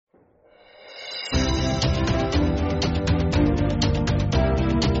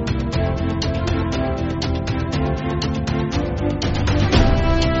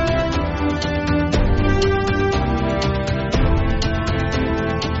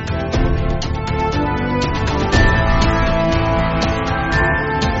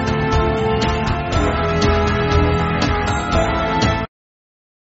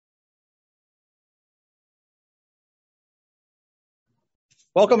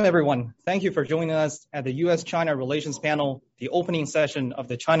Welcome, everyone. Thank you for joining us at the U.S.-China Relations Panel, the opening session of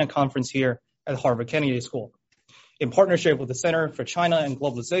the China Conference here at Harvard Kennedy School, in partnership with the Center for China and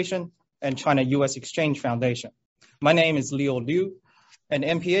Globalization and China-U.S. Exchange Foundation. My name is Leo Liu, an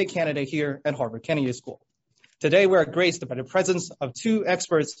MPA candidate here at Harvard Kennedy School. Today, we are graced by the presence of two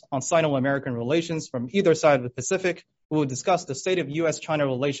experts on Sino-American relations from either side of the Pacific who will discuss the state of U.S.-China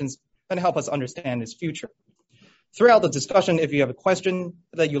relations and help us understand its future. Throughout the discussion, if you have a question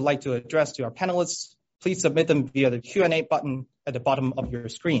that you'd like to address to our panelists, please submit them via the Q&A button at the bottom of your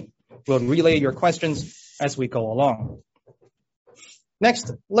screen. We'll relay your questions as we go along.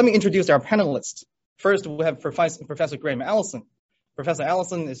 Next, let me introduce our panelists. First, we have Professor Graham Allison. Professor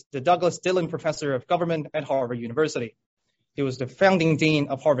Allison is the Douglas Dillon Professor of Government at Harvard University. He was the founding dean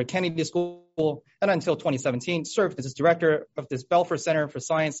of Harvard Kennedy School and until 2017 served as director of this Belfer Center for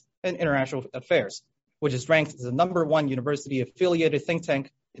Science and International Affairs, which is ranked as the #1 university-affiliated think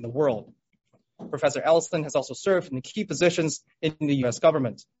tank in the world. Professor Allison has also served in key positions in the U.S.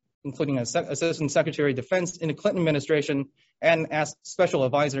 government, including as Assistant Secretary of Defense in the Clinton administration and as Special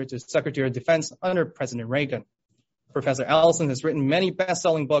Advisor to Secretary of Defense under President Reagan. Professor Allison has written many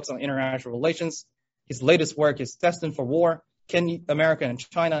best-selling books on international relations. His latest work is Destined for War, Can America and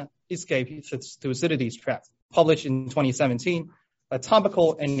China Escape Thucydides Trap, published in 2017, a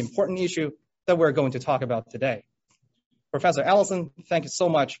topical and important issue that we're going to talk about today. Professor Allison, thank you so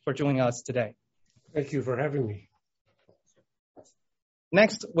much for joining us today. Thank you for having me.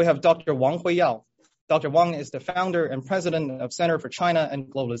 Next, we have Dr. Wang Huiyao. Dr. Wang is the founder and president of Center for China and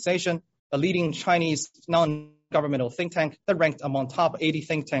Globalization, a leading Chinese non-governmental think tank that ranked among top 80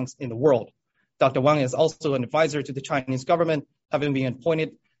 think tanks in the world. Dr. Wang is also an advisor to the Chinese government, having been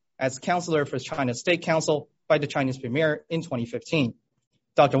appointed as counselor for China's State Council by the Chinese Premier in 2015.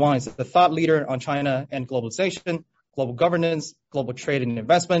 Dr. Wang is the thought leader on China and globalization, global governance, global trade and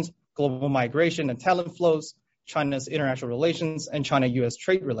investment, global migration and talent flows, China's international relations, and China-U.S.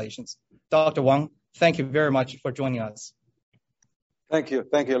 trade relations. Dr. Wang, thank you very much for joining us. Thank you.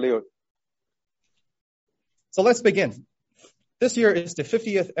 Thank you, Leo. So let's begin. This year is the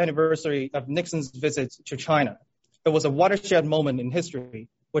 50th anniversary of Nixon's visit to China. It was a watershed moment in history,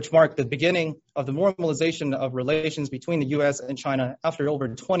 which marked the beginning of the normalization of relations between the U.S. and China after over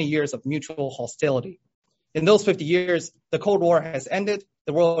 20 years of mutual hostility. In those 50 years, the Cold War has ended,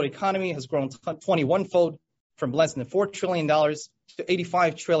 the world economy has grown 21-fold from less than $4 trillion to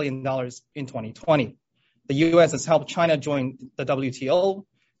 $85 trillion in 2020. The U.S. has helped China join the WTO.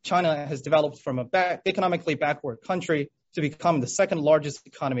 China has developed from an economically backward country to become the second largest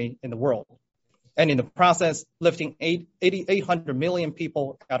economy in the world, and in the process, lifting 800 million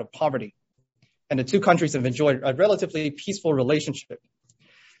people out of poverty. And the two countries have enjoyed a relatively peaceful relationship.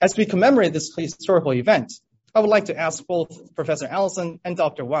 As we commemorate this historical event, I would like to ask both Professor Allison and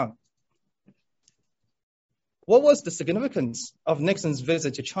Dr. Wang, what was the significance of Nixon's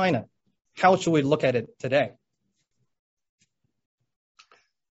visit to China? How should we look at it today?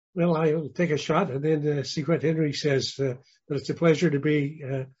 Well, I'll take a shot, and then Secret Henry says that it's a pleasure to be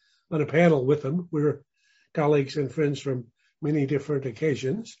on a panel with them. We're colleagues and friends from many different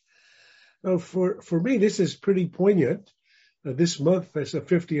occasions. For me, this is pretty poignant. This month is the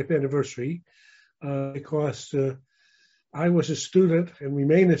 50th anniversary because I was a student and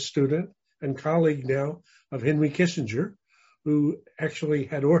remain a student and colleague now of Henry Kissinger, who actually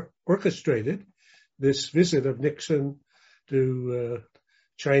had orchestrated this visit of Nixon to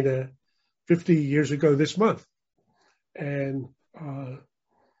China 50 years ago this month. And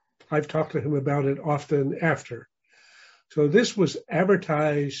I've talked to him about it often after. So this was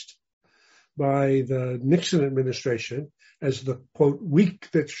advertised by the Nixon administration as the, quote, week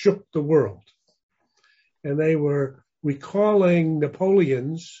that shook the world. And they were recalling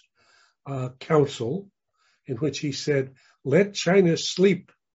Napoleon's counsel in which he said, let China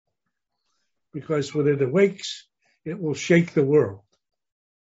sleep, because when it awakes, it will shake the world.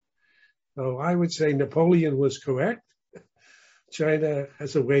 So I would say Napoleon was correct. China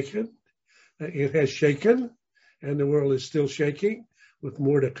has awakened, it has shaken, and the world is still shaking with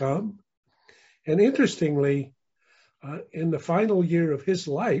more to come. And interestingly, in the final year of his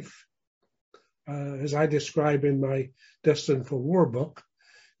life, as I describe in my Destined for War book,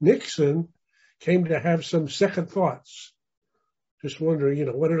 Nixon came to have some second thoughts, just wondering,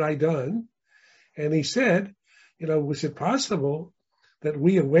 what had I done? And he said, was it possible that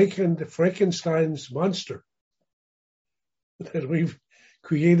we awakened Frankenstein's monster? That we've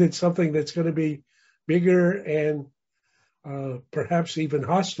created something that's going to be bigger and perhaps even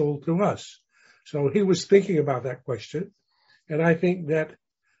hostile to us. So he was thinking about that question. And I think that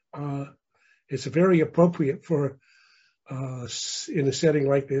it's very appropriate for in a setting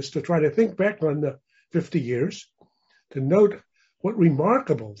like this to try to think back on the 50 years, to note what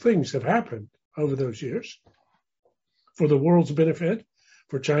remarkable things have happened over those years for the world's benefit,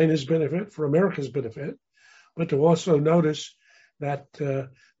 for China's benefit, for America's benefit, but to also notice that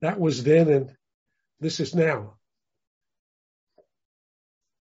that was then and this is now.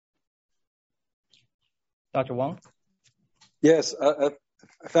 Dr. Wang? Yes,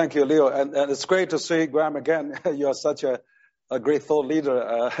 thank you, Leo. And it's great to see Graham again. You are such a great thought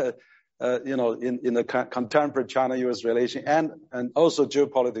leader, in the contemporary China-U.S. relation and also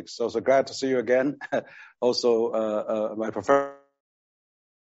geopolitics. So glad to see you again. Also, my professor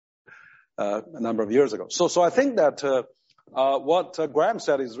a number of years ago. So I think that what Graham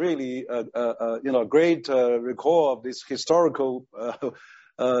said is really a great recall of this historical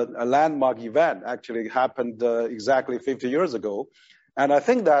a landmark event actually happened exactly 50 years ago. And I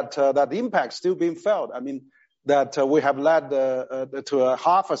think that that impact still being felt. I mean, that we have led to a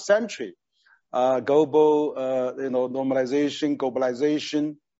half a century global, normalization,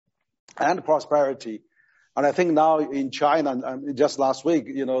 globalization, and prosperity. And I think now in China, just last week,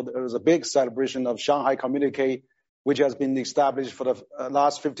 there was a big celebration of Shanghai Communique, which has been established for the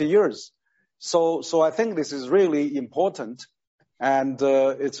last 50 years. So I think this is really important. And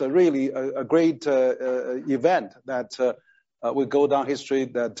it's a really a great event that will go down history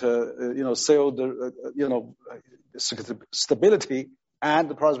that sailed stability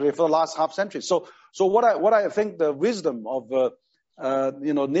and prosperity for the last half century. So what I think the wisdom of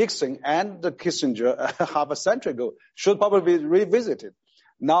Nixon and Kissinger half a century ago should probably be revisited.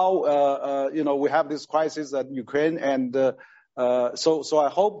 Now we have this crisis at Ukraine, and so I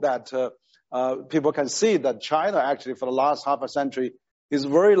hope that people can see that China actually for the last half a century is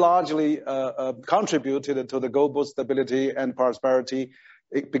very largely contributed to the global stability and prosperity.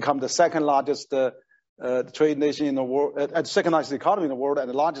 It become the second largest trade nation in the world, second largest economy in the world, and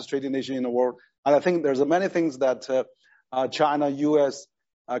the largest trading nation in the world. And I think there's many things that China, U.S.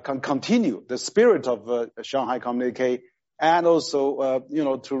 Can continue the spirit of Shanghai Communique, and also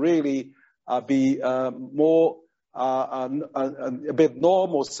to really be more a bit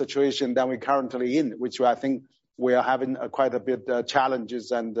normal situation than we're currently in, which I think we are having quite a bit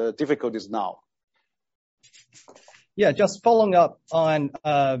challenges and difficulties now. Yeah, just following up on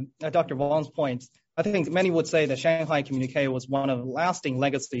Dr. Wang's point, I think many would say the Shanghai Communique was one of the lasting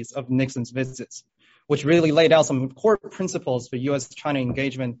legacies of Nixon's visits, which really laid out some core principles for U.S.-China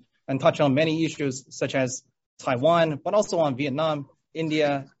engagement and touched on many issues such as Taiwan, but also on Vietnam,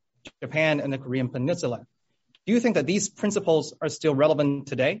 India, Japan, and the Korean Peninsula. Do you think that these principles are still relevant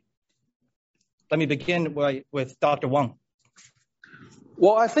today? Let me begin with Dr. Wang.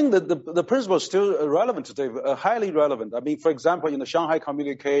 Well, I think that the principle is still relevant today, highly relevant. I mean, for example, in the Shanghai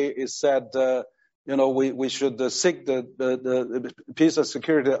Communique, it said, we should seek the peace and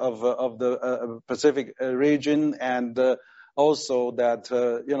security of the Pacific region, and also that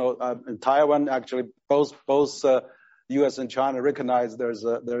in Taiwan, actually, both U.S. and China recognize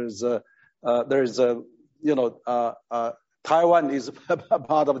Taiwan is a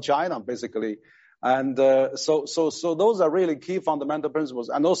part of China, basically. And so those are really key fundamental principles.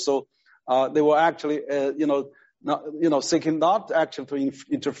 And also, they were actually, seeking not actually to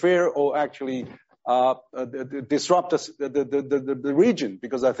interfere or actually disrupt the region,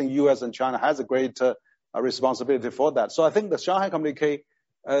 because I think U.S. and China has a great responsibility for that. So I think the Shanghai Communique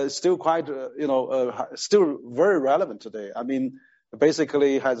is still quite, still very relevant today. I mean,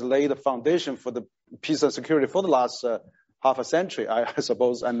 basically has laid a foundation for the peace and security for the last half a century, I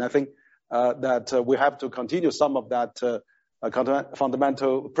suppose. And I think that we have to continue some of that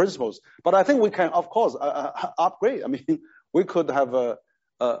fundamental principles. But I think we can, of course, upgrade. I mean, we could have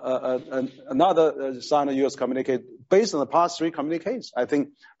another Sino-U.S. communique based on the past three communiques, I think.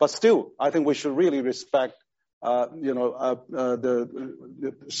 But still, I think we should really respect the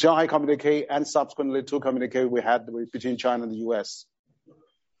Shanghai Communique and subsequently two communiques we had between China and the U.S.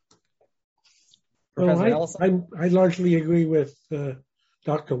 Well, I largely agree with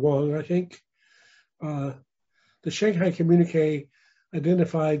Dr. Wang. I think the Shanghai Communique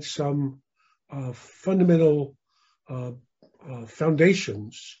identified some fundamental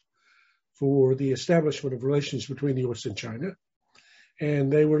foundations for the establishment of relations between the U.S. and China.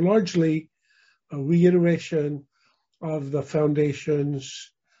 And they were largely a reiteration of the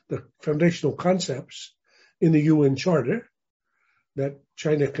foundations, the foundational concepts in the UN Charter that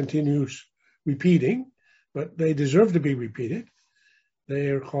China continues repeating, but they deserve to be repeated. They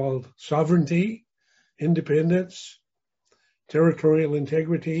are called sovereignty, independence, territorial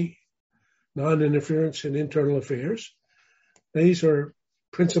integrity, non-interference in internal affairs. These are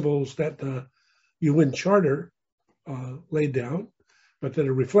principles that the UN Charter laid down, but that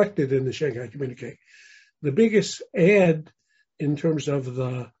are reflected in the Shanghai Communique. The biggest add in terms of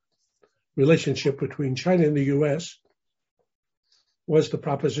the relationship between China and the U.S. was the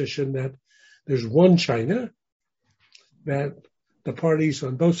proposition that there's one China, that the parties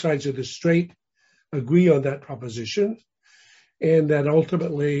on both sides of the strait agree on that proposition, and that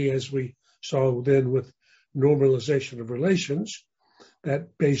ultimately, as we saw then with normalization of relations,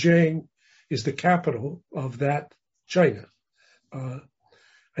 that Beijing is the capital of that China.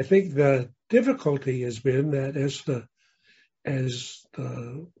 I think the difficulty has been that as the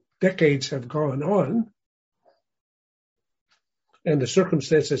decades have gone on, and the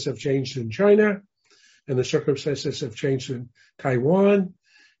circumstances have changed in China, and the circumstances have changed in Taiwan,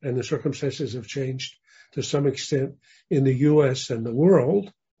 and the circumstances have changed to some extent in the U.S. and the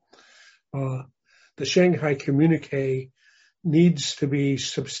world, the Shanghai Communique needs to be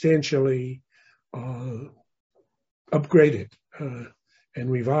substantially upgraded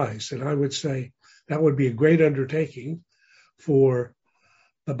and revised. And I would say that would be a great undertaking for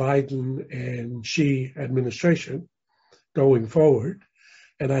the Biden and Xi administration going forward.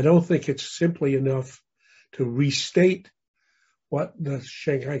 And I don't think it's simply enough to restate what the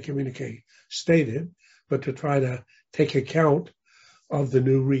Shanghai Communique stated, but to try to take account of the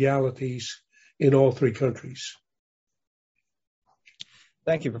new realities in all three countries.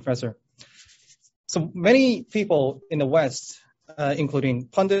 Thank you, Professor. So many people in the West, including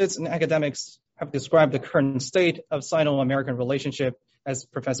pundits and academics, have described the current state of Sino-American relationship, as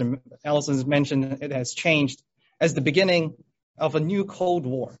Professor Allison mentioned, it has changed as the beginning of a new Cold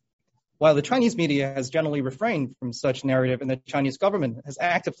War. While the Chinese media has generally refrained from such narrative and the Chinese government has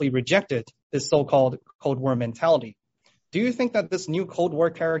actively rejected this so-called Cold War mentality, do you think that this new Cold War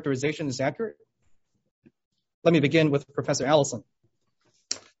characterization is accurate? Let me begin with Professor Allison.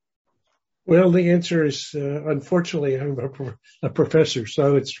 Well, the answer is, unfortunately, I'm a professor,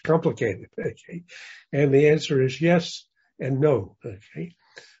 so it's complicated. Okay, and the answer is yes and no. Okay,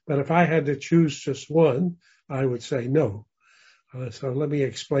 but if I had to choose just one, I would say no. So let me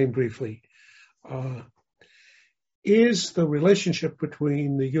explain briefly. Is the relationship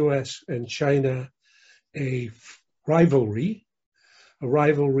between the U.S. and China a rivalry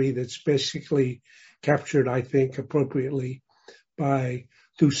that's basically captured, I think, appropriately by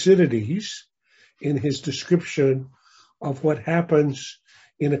Thucydides in his description of what happens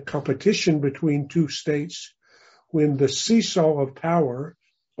in a competition between two states when the seesaw of power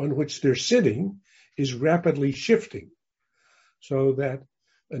on which they're sitting is rapidly shifting. So that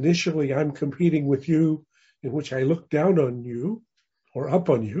initially I'm competing with you, in which I look down on you or up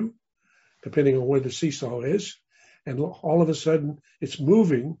on you, depending on where the seesaw is, and all of a sudden it's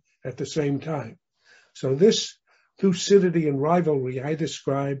moving at the same time. So this Thucydidean rivalry I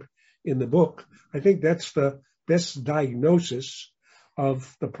describe in the book, I think that's the best diagnosis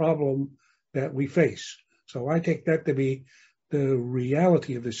of the problem that we face. So I take that to be the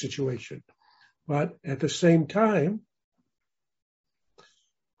reality of the situation. But at the same time,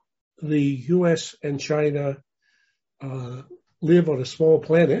 the U.S. and China live on a small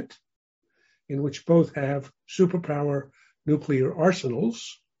planet in which both have superpower nuclear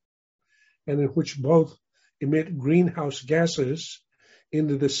arsenals and in which both emit greenhouse gases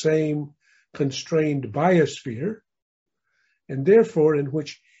into the same constrained biosphere, and therefore in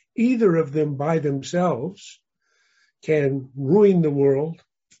which either of them by themselves can ruin the world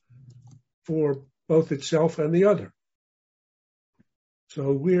for both itself and the other.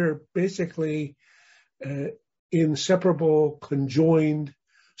 So we're basically inseparable, conjoined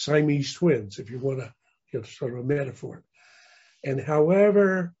Siamese twins, if you want to give sort of a metaphor. And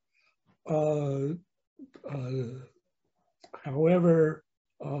however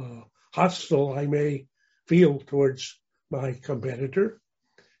hostile I may feel towards my competitor,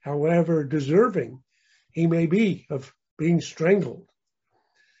 however deserving he may be of being strangled,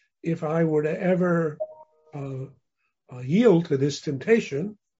 if I were to ever yield to this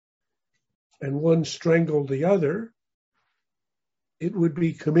temptation and one strangled the other, it would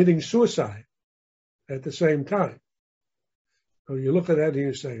be committing suicide at the same time. So you look at that and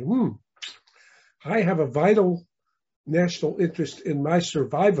you say, I have a vital national interest in my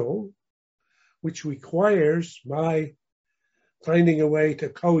survival, which requires my finding a way to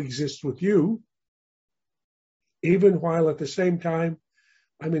coexist with you, even while at the same time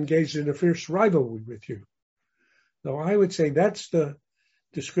I'm engaged in a fierce rivalry with you. So I would say that's the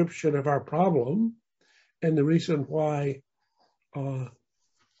description of our problem and the reason why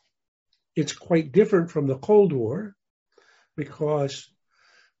it's quite different from the Cold War, because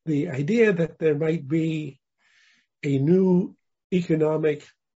the idea that there might be a new economic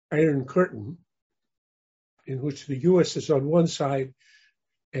Iron Curtain in which the U.S. is on one side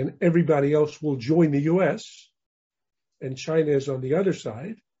and everybody else will join the U.S. and China is on the other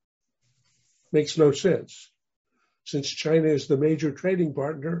side, makes no sense, since China is the major trading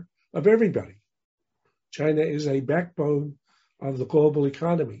partner of everybody. China is a backbone of the global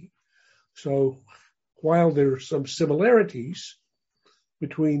economy. So while there are some similarities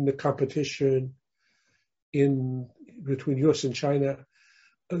between the competition between U.S. and China,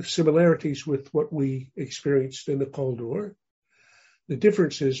 similarities with what we experienced in the Cold War, the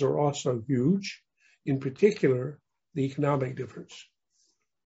differences are also huge, in particular, the economic difference.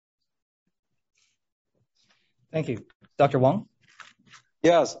 Thank you. Dr. Wang?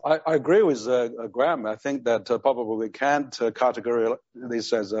 Yes, I agree with Graham. I think that probably we can't categorize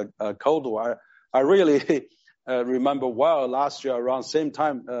this as a Cold War. I really remember well last year around same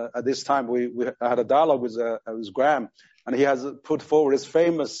time, at this time, we had a dialogue with Graham, and he has put forward his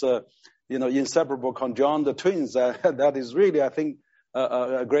famous, inseparable conjoined twins. That is really, I think,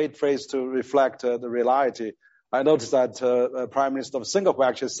 a great phrase to reflect the reality. I noticed that Prime Minister of Singapore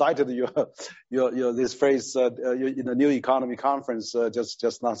actually cited your this phrase in the New Economy Conference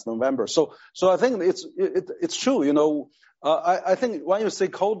just last November. So I think it's true. I think when you say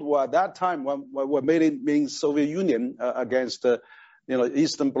Cold War at that time, what made it mean Soviet Union against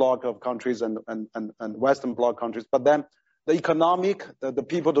Eastern Bloc of countries and Western Bloc countries, but then the economic, the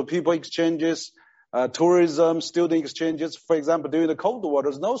people-to-people exchanges, tourism, student exchanges. For example, during the Cold War,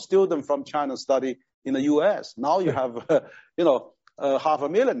 there's no student from China study in the U.S. Now you have,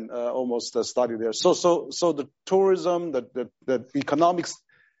 500,000 almost study there. So the tourism, the economics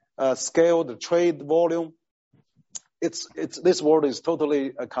scale, the trade volume, this world is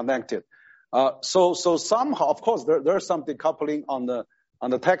totally connected. So somehow, of course, there's some decoupling on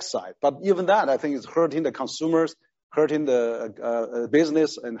the tech side, but even that I think is hurting the consumers, hurting the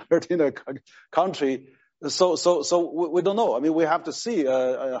business, and hurting the country. So we don't know. I mean, we have to see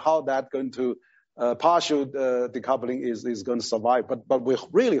how that going to partial decoupling is going to survive. But we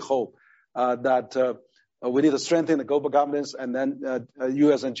really hope that we need to strengthen the global governance, and then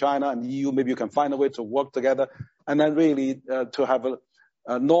U.S. and China and EU, maybe you can find a way to work together, and then really to have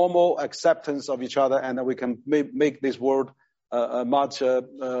a normal acceptance of each other, and then we can make this world a much a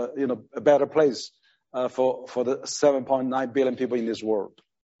better place for the 7.9 billion people in this world.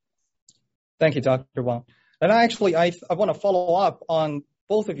 Thank you, Dr. Wang. And I want to follow up on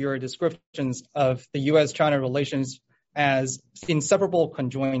both of your descriptions of the U.S.-China relations as inseparable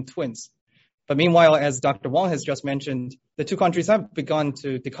conjoined twins. But meanwhile, as Dr. Wang has just mentioned, the two countries have begun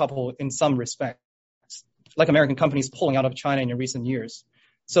to decouple in some respects, like American companies pulling out of China in recent years.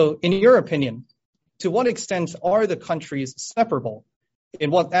 So in your opinion, to what extent are the countries separable?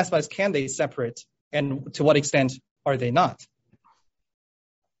 In what aspects can they separate? And to what extent are they not?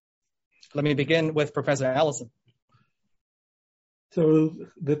 Let me begin with Professor Allison. So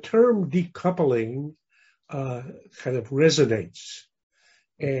the term decoupling kind of resonates.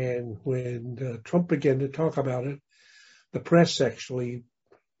 And when Trump began to talk about it, the press actually,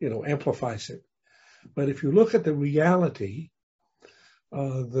 amplifies it. But if you look at the reality,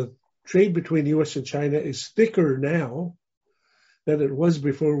 the trade between the U.S. and China is thicker now than it was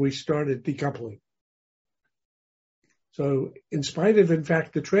before we started decoupling. So in spite of, in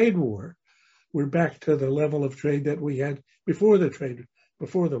fact, the trade war, we're back to the level of trade that we had before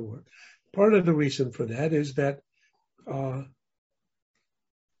the war. Part of the reason for that is that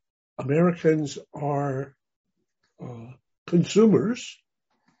Americans are consumers,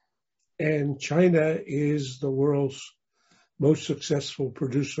 and China is the world's most successful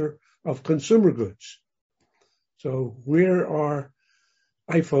producer of consumer goods. So where are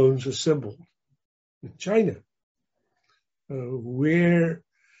iPhones assembled? In China. Where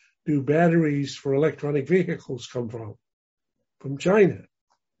do batteries for electronic vehicles come from? From China,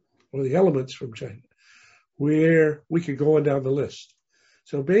 or the elements from China. Where we could go on down the list.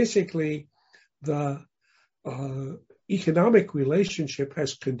 So basically, the economic relationship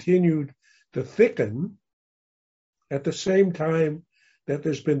has continued to thicken at the same time that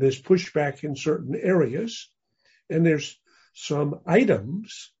there's been this pushback in certain areas, and there's some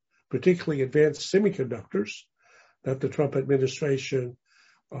items, particularly advanced semiconductors, that the Trump administration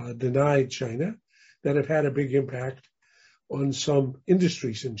denied China, that have had a big impact on some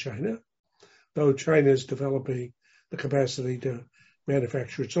industries in China, though China is developing the capacity to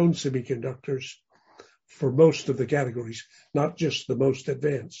manufacture its own semiconductors for most of the categories, not just the most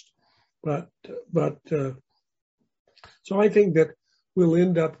advanced. But so I think that we'll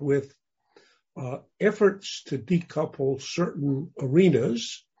end up with efforts to decouple certain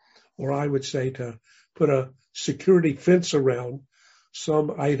arenas, or I would say to put a security fence around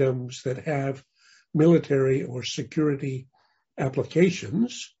some items that have military or security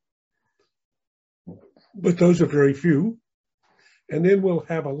applications, but those are very few. And then we'll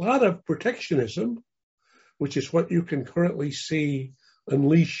have a lot of protectionism, which is what you can currently see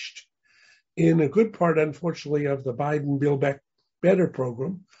unleashed in a good part, unfortunately, of the Biden Build Back Better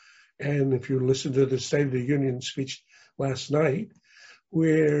program. And if you listen to the State of the Union speech last night,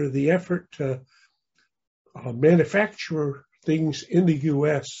 where the effort to manufacture things in the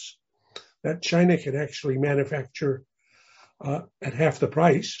U.S. that China can actually manufacture at half the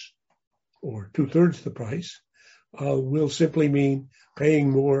price or 2/3 the price will simply mean paying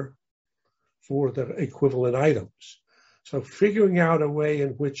more for the equivalent items. So figuring out a way in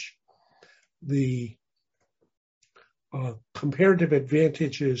which the comparative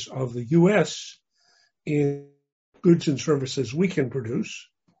advantages of the U.S. in goods and services we can produce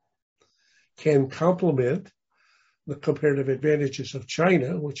can complement the comparative advantages of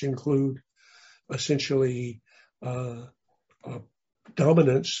China, which include essentially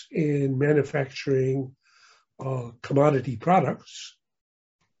dominance in manufacturing commodity products.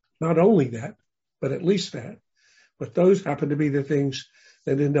 Not only that, but at least that. But those happen to be the things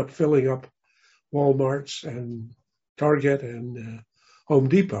that end up filling up Walmart's and Target and Home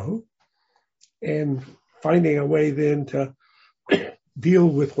Depot, and finding a way then to deal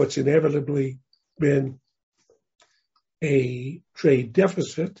with what's inevitably been a trade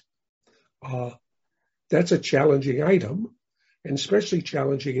deficit. That's a challenging item, and especially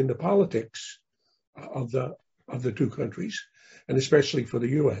challenging in the politics of the two countries, and especially for the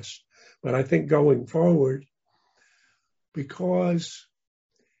U.S. But I think going forward, because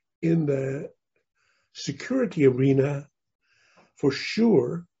in the security arena, for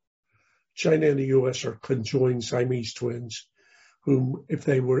sure, China and the U.S. are conjoined Siamese twins, whom, if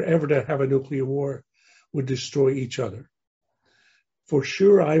they were ever to have a nuclear war, would destroy each other. For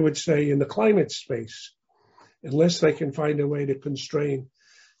sure, I would say in the climate space, unless they can find a way to constrain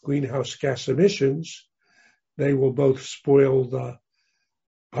greenhouse gas emissions, they will both spoil the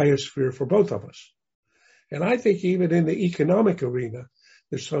biosphere for both of us. And I think even in the economic arena,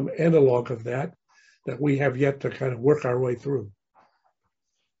 there's some analog of that we have yet to kind of work our way through.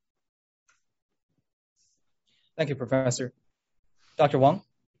 Thank you, Professor. Dr. Wang?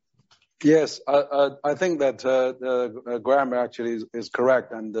 Yes, I think that Graham actually is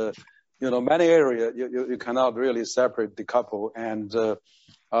correct. And, many areas you cannot really separate decouple. And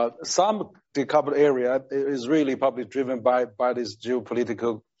some decoupled area is really probably driven by these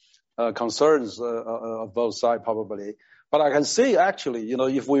geopolitical concerns of both sides, probably. But I can see actually,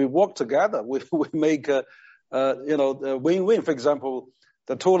 if we work together, we make a win-win. For example,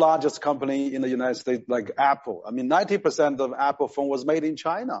 the two largest company in the United States, like Apple. I mean, 90% of Apple phone was made in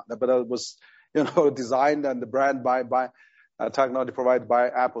China, but it was, designed and the brand by technology provided by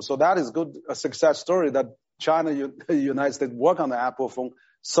Apple. So that is a success story that China, United States work on the Apple phone,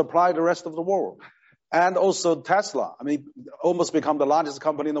 supply the rest of the world. And also Tesla, almost become the largest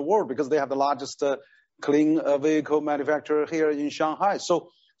company in the world because they have the largest clean vehicle manufacturer here in Shanghai.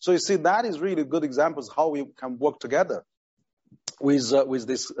 So you see, that is really good examples how we can work together with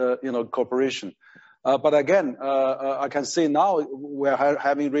this cooperation. But again, I can see now we're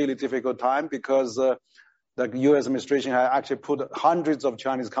having really difficult time because the U.S. administration has actually put hundreds of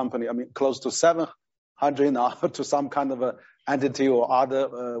Chinese companies, close to 700 now, to some kind of a entity or other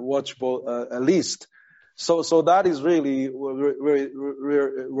watchable list. So that is really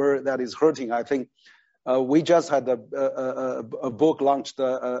where that is hurting. I think we just had a book launched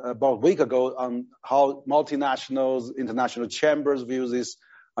about a week ago on how multinationals, international chambers view this.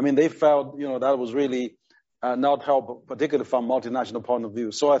 They felt, that was really not help, particularly from multinational point of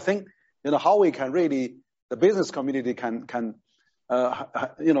view. So I think, how we can really, the business community can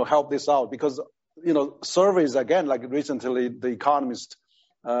help this out because, surveys, again, like recently, the Economist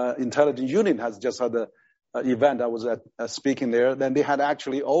Intelligence Unit has just had an event. I was speaking there. Then they had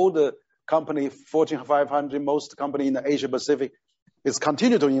actually all the company, Fortune 500, most company in the Asia Pacific, is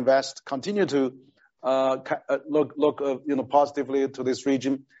continue to invest, continue to look positively to this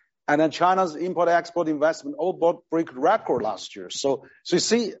region. And then China's import-export investment all both break record last year. So you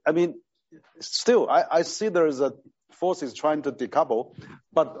see, still, I see there is a forces trying to decouple,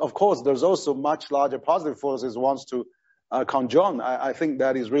 but of course, there's also much larger positive forces wants to conjoin. I think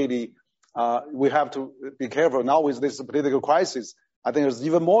that is really, we have to be careful now with this political crisis. I think there's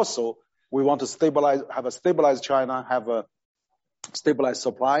even more so. We want to have a stabilized China, have a stabilized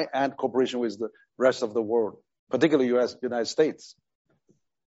supply and cooperation with the rest of the world, particularly United States.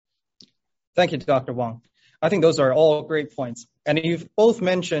 Thank you, Dr. Wang. I think those are all great points. And you've both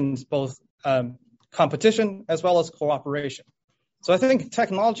mentioned both competition as well as cooperation. So I think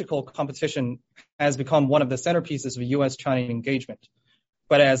technological competition has become one of the centerpieces of U.S.-China engagement.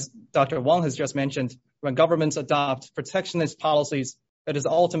 But as Dr. Wang has just mentioned, when governments adopt protectionist policies, it is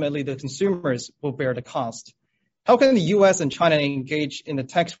ultimately the consumers who bear the cost. How can the U.S. and China engage in the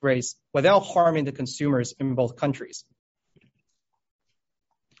tech race without harming the consumers in both countries?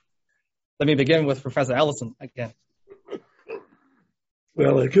 Let me begin with Professor Allison again.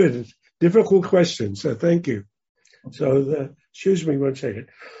 Well, good. Difficult question, so thank you. So, excuse me one second.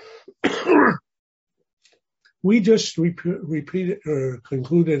 We just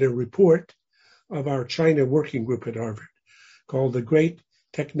concluded a report of our China working group at Harvard called The Great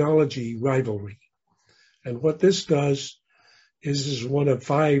Technology Rivalry. And what this does is one of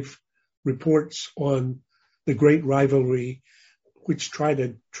 5 reports on the Great Rivalry, which try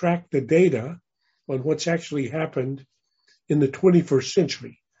to track the data on what's actually happened in the 21st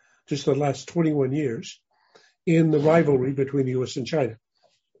century, just the last 21 years, in the rivalry between the U.S. and China.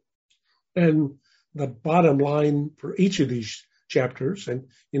 And the bottom line for each of these chapters, and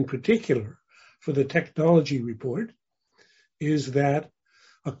in particular for the technology report, is that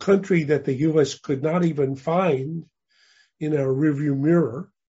a country that the U.S. could not even find in our rearview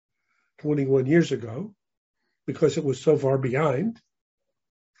mirror 21 years ago because it was so far behind,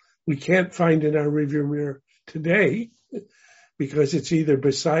 we can't find in our rearview mirror today because it's either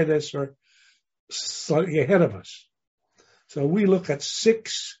beside us or slightly ahead of us. So we look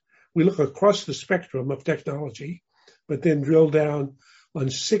across the spectrum of technology, but then drill down on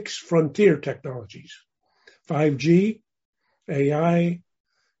 6 frontier technologies: 5G, AI,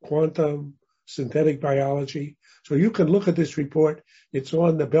 quantum, synthetic biology. So you can look at this report. It's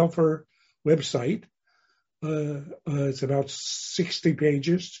on the Belfer website. It's about 60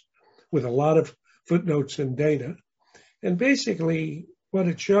 pages with a lot of footnotes and data. And basically what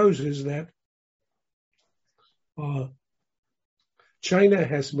it shows is that China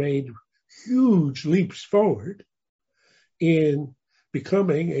has made huge leaps forward in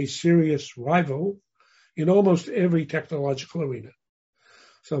becoming a serious rival in almost every technological arena.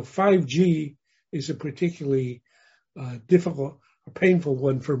 So 5G is a particularly painful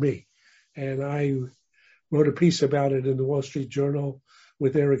one for me. And I wrote a piece about it in the Wall Street Journal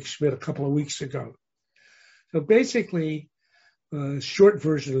with Eric Schmidt a couple of weeks ago. So basically, the short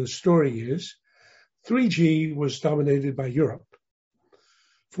version of the story is 3G was dominated by Europe.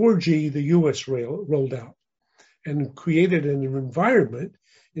 4G, the US rolled out and created an environment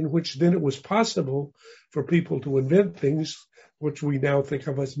in which then it was possible for people to invent things which we now think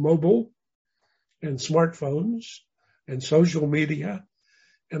of as mobile and smartphones and social media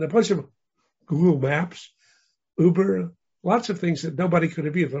and a bunch of Google Maps, Uber, lots of things that nobody could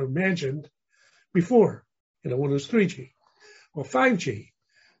have even imagined before, when it was 3G. Well, 5G,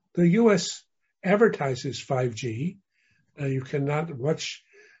 the US advertises 5G. You cannot watch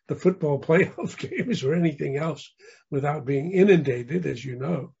the football playoff games or anything else without being inundated, as you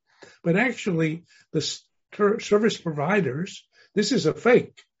know. But actually, the service providers, this is a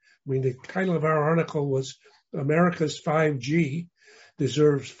fake. I mean, the title of our article was America's 5G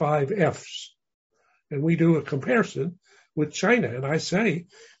Deserves 5 Fs. And we do a comparison with China. And I say,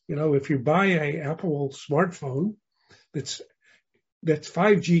 if you buy an Apple smartphone that's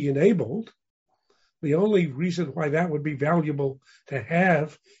 5G enabled, the only reason why that would be valuable to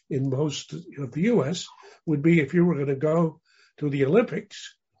have in most of the U.S. would be if you were going to go to the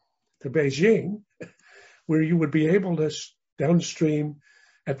Olympics, to Beijing, where you would be able to downstream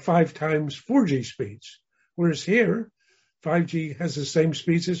at 5 times 4G speeds. Whereas here, 5G has the same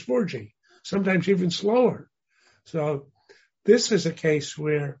speeds as 4G, sometimes even slower. So this is a case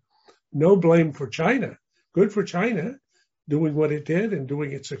where no blame for China. Good for China doing what it did and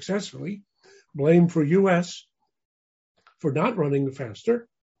doing it successfully. Blame for U.S. for not running faster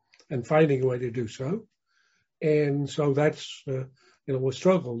and finding a way to do so. And so that's, a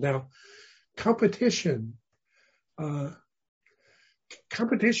struggle. Now, competition is,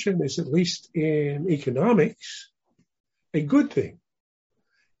 at least in economics, a good thing.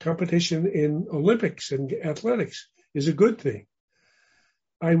 Competition in Olympics and athletics is a good thing.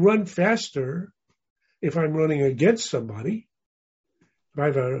 I run faster if I'm running against somebody, if I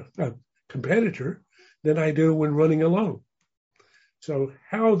have a competitor, than I do when running alone. So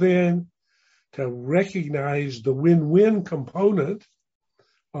how then to recognize the win-win component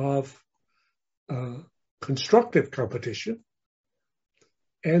of constructive competition,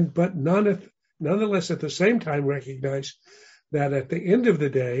 but nonetheless at the same time recognize that at the end of the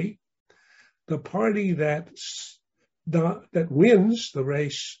day, the party that wins the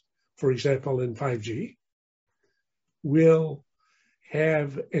race, for example, in 5G, will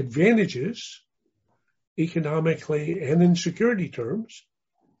have advantages economically and in security terms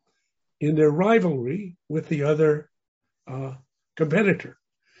in their rivalry with the other competitor.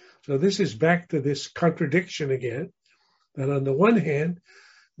 So this is back to this contradiction again, that on the one hand,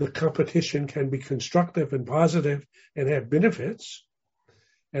 the competition can be constructive and positive and have benefits.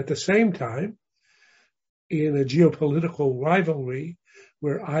 At the same time, in a geopolitical rivalry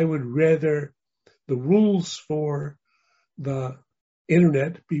where I would rather the rules for the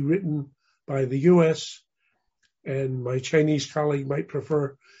internet be written by the U.S. and my Chinese colleague might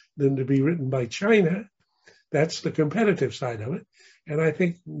prefer them to be written by China, that's the competitive side of it. And I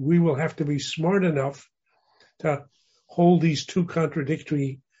think we will have to be smart enough to hold these two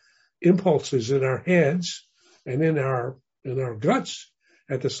contradictory impulses in our heads and in our guts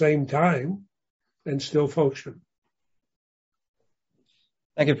at the same time and still function.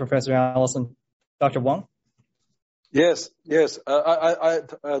 Thank you, Professor Allison. Dr. Wang? Yes. I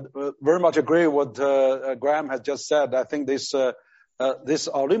very much agree with what Graham has just said. I think this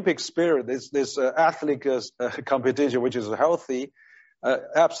Olympic spirit, this athletic competition, which is healthy,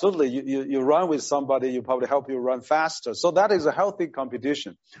 absolutely. You run with somebody, you probably help you run faster. So that is a healthy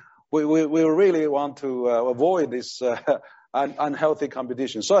competition. We really want to avoid this unhealthy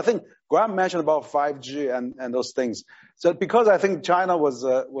competition. So I think Graham mentioned about 5G and those things. So because I think China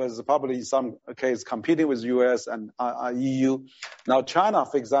was probably in some case competing with US and EU. Now China,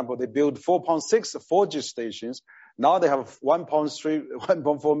 for example, they built 4.6 4G stations. Now they have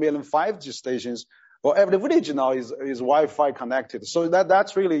 1.4 million 5G stations. Well, every village now is Wi-Fi connected. So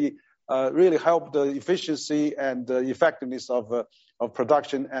that's really helped the efficiency and the effectiveness of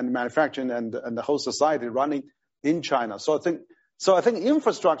production and manufacturing and the whole society running in China. So I think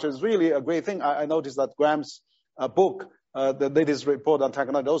infrastructure is really a great thing. I noticed that Graham's book, the latest report on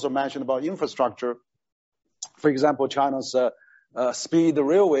technology, also mentioned about infrastructure. For example, China's speed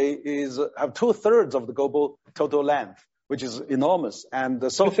railway have 2/3 of the global total length, which is enormous.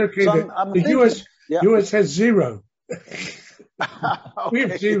 And so, okay, I'm the thinking, US has zero. Okay. We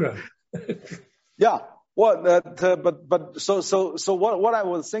have zero. Yeah. Well, but so what I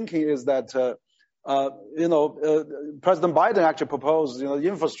was thinking is that President Biden actually proposed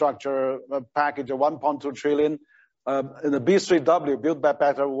infrastructure package of 1.2 trillion in the B3W, Build Back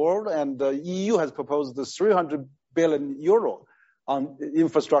Better World, and the EU has proposed the 300 billion euro on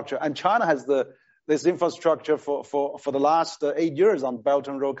infrastructure, and China has this infrastructure for the last 8 years on Belt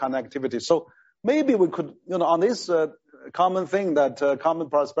and Road connectivity. So maybe we could, on this common thing, that common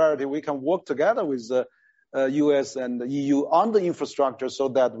prosperity, we can work together with the US and the EU on the infrastructure so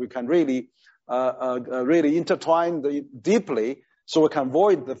that we can really intertwine deeply so we can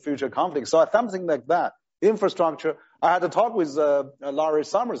avoid the future conflict. So something like that. Infrastructure. I had a talk with Larry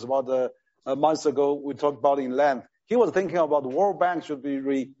Summers about a month ago. We talked about in length. He was thinking about the World Bank should be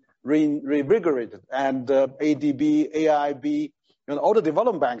reinvigorated, and ADB, AIB, all the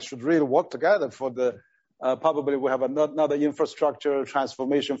development banks should really work together for the probably we have another infrastructure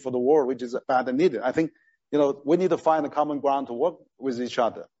transformation for the world, which is bad and needed. I think we need to find a common ground to work with each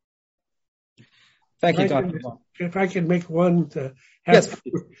other. Thank you, Dr. Wang. If I can make one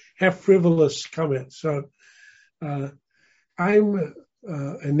half frivolous comment. So I'm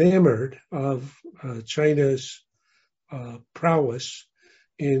enamored of China's prowess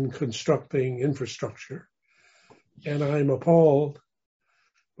in constructing infrastructure, and I'm appalled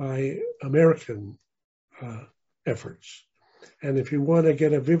by American efforts. And if you want to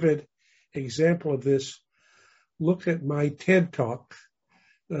get a vivid example of this, look at my TED Talk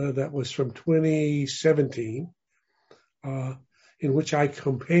that was from 2017, in which I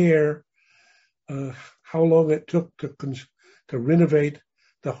compare how long it took to renovate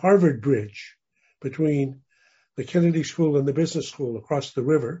the Harvard Bridge between the Kennedy School and the Business School across the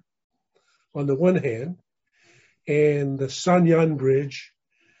river, on the one hand, and the Sanyuan Bridge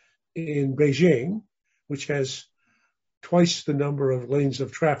in Beijing, which has twice the number of lanes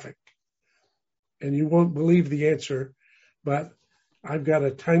of traffic. And you won't believe the answer, but I've got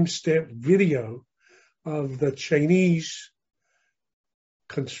a timestamped video of the Chinese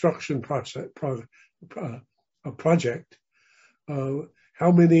construction project. How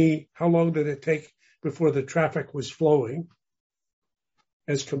long did it take before the traffic was flowing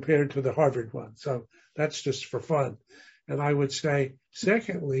as compared to the Harvard one? So that's just for fun. And I would say,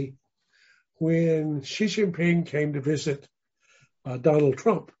 secondly, when Xi Jinping came to visit Donald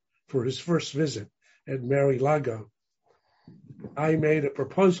Trump for his first visit at Mar-a-Lago, I made a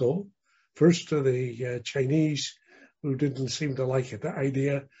proposal first to the Chinese, who didn't seem to like the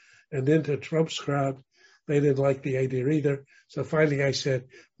idea, and then to Trump's crowd. They didn't like the idea either. So finally I said,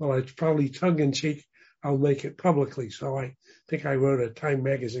 well, it's probably tongue-in-cheek. I'll make it publicly. So I think I wrote a Time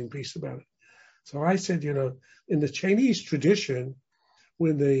magazine piece about it. So I said, in the Chinese tradition,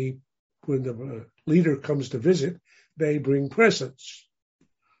 when the leader comes to visit, they bring presents.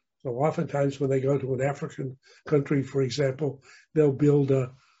 So oftentimes when they go to an African country, for example, they'll build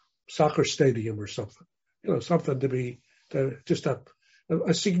a soccer stadium or something, something just a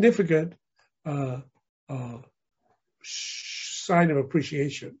significant sign of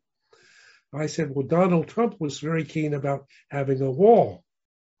appreciation. I said, well, Donald Trump was very keen about having a wall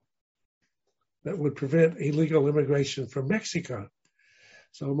that would prevent illegal immigration from Mexico.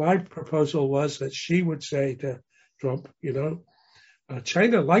 So my proposal was that she would say to Trump,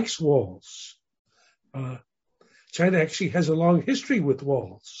 China likes walls. China actually has a long history with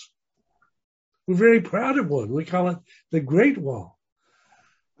walls. We're very proud of one. We call it the Great Wall.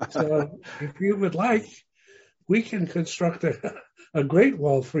 So if you would like, we can construct a Great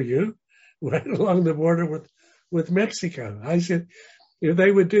Wall for you right along the border with Mexico. I said, if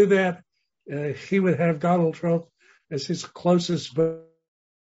they would do that, he would have Donald Trump as his closest.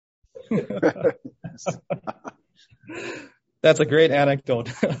 That's a great anecdote.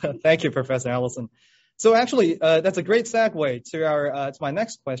 Thank you, Professor Allison. So actually, that's a great segue to my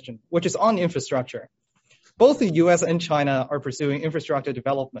next question, which is on infrastructure. Both the U.S. and China are pursuing infrastructure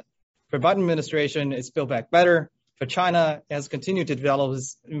development. For Biden administration, it's Build Back Better. For China, it has continued to develop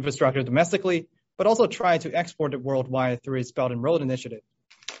its infrastructure domestically, but also try to export it worldwide through its Belt and Road Initiative.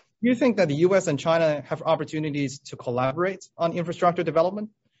 Do you think that the U.S. and China have opportunities to collaborate on infrastructure development?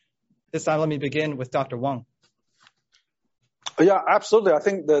 This time, let me begin with Dr. Wang. Yeah, absolutely. I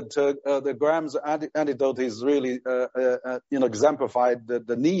think that the Graham's anecdote is really, exemplified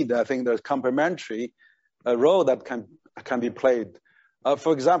the need. I think there's complementary role that can be played.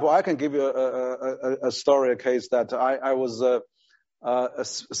 For example, I can give you a story, a case that I was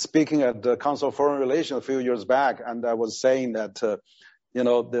speaking at the Council of Foreign Relations a few years back, and I was saying that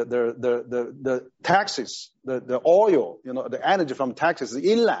the taxes, the oil, the energy from Texas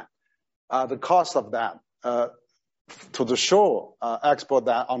inland, the cost of that to the shore, export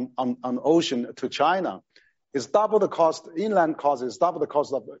that on ocean to China is double the cost. Inland cost is double the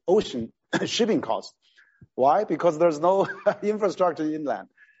cost of ocean shipping cost. Why? Because there's no infrastructure inland.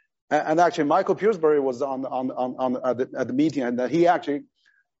 And actually, Michael Pillsbury was at the meeting, and he actually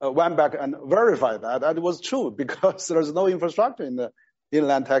went back and verified that it was true, because there's no infrastructure in the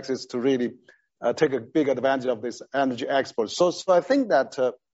inland Texas to really take a big advantage of this energy export. So I think that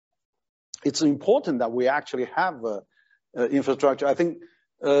it's important that we actually have infrastructure. I think,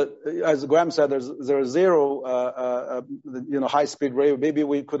 as Graham said, there's zero, high-speed rail. Maybe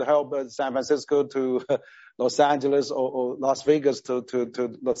we could help San Francisco to Los Angeles or Las Vegas to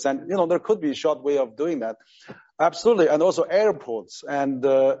Los Angeles. There could be a short way of doing that. Absolutely. And also airports and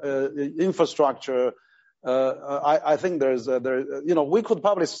infrastructure. I think we could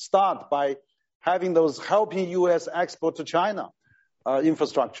probably start by having those helping U.S. export to China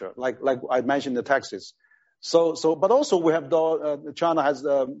infrastructure, like I mentioned, the taxes. But also we have China has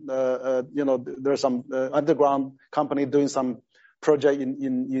there's some underground company doing some project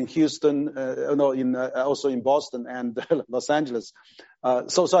in Houston, also in Boston and Los Angeles.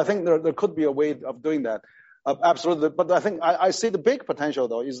 So I think there could be a way of doing that. Absolutely. But I think I see the big potential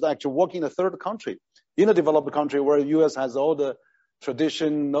though is actually working in a third country, in a developed country where the U.S. has all the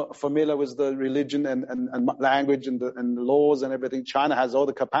tradition, familiar with the religion and language and the laws and everything. China has all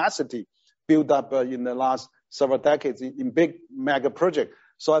the capacity built up in the last several decades in big mega project.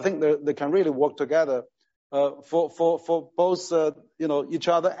 So I think they can really work together for both each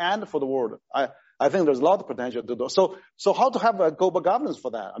other and for the world. I think there's a lot of potential to do. So how to have a global governance for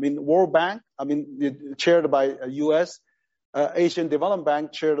that? I mean, World Bank, chaired by U.S., Asian Development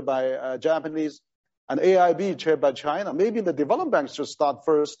Bank chaired by Japanese, and AIB chaired by China. Maybe the development banks should start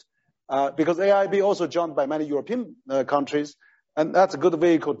first, because AIB also joined by many European countries, and that's a good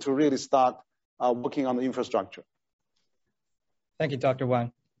vehicle to really start working on the infrastructure. Thank you, Dr.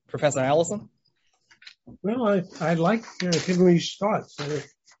 Wang. Professor Allison? Well, I like Henry's thoughts.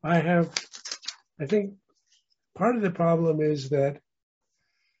 I think part of the problem is that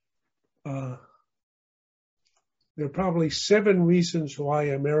there are probably 7 reasons why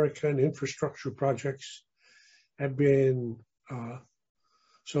American infrastructure projects have been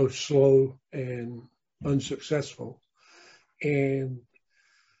so slow and unsuccessful. And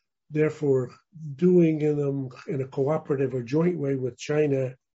therefore, doing them in a cooperative or joint way with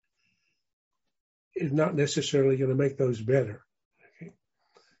China is not necessarily going to make those better. Okay?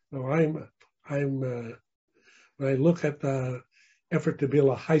 So when I look at the effort to build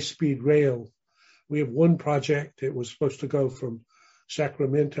a high-speed rail, we have one project. It was supposed to go from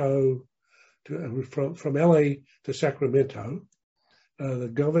Sacramento from LA to Sacramento. The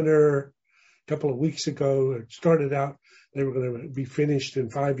governor couple of weeks ago. It started out, they were going to be finished in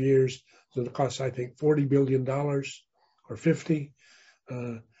 5 years. So it cost, I think, $40 billion or 50.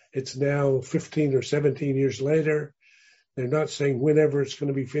 It's now 15 or 17 years later. They're not saying whenever it's going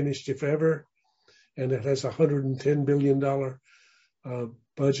to be finished, if ever. And it has a $110 billion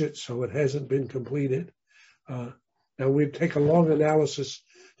budget, so it hasn't been completed. Now, we'd take a long analysis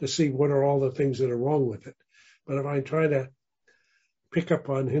to see what are all the things that are wrong with it. But if I try to pick up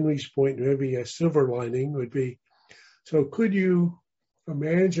on Henry's point, maybe a silver lining would be, so could you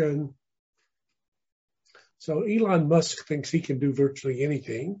imagine, so Elon Musk thinks he can do virtually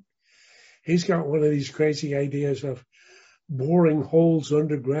anything. He's got one of these crazy ideas of boring holes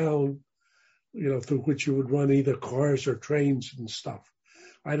underground, through which you would run either cars or trains and stuff.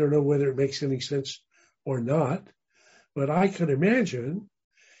 I don't know whether it makes any sense or not, but I could imagine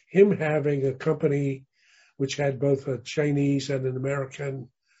him having a company which had both a Chinese and an American,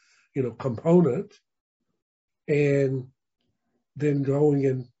 component, and then going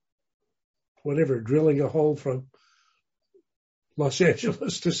and drilling a hole from Los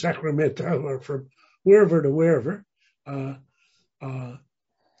Angeles to Sacramento or from wherever to wherever.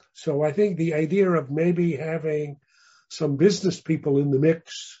 So I think the idea of maybe having some business people in the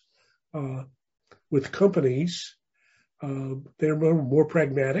mix with companies, they're more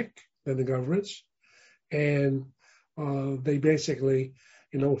pragmatic than the governments. And they basically,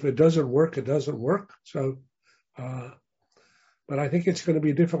 if it doesn't work, it doesn't work. So, but I think it's going to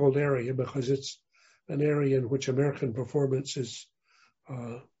be a difficult area because it's an area in which American performance has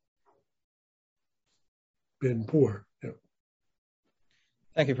been poor. Yeah.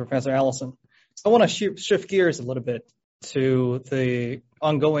 Thank you, Professor Allison. So I want to shift gears a little bit to the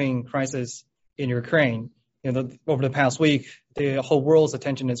ongoing crisis in Ukraine. Over the past week, the whole world's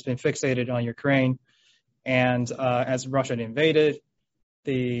attention has been fixated on Ukraine. And as Russia invaded,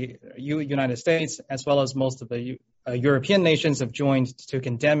 the United States, as well as most of the European nations, have joined to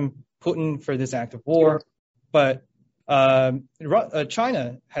condemn Putin for this act of war. But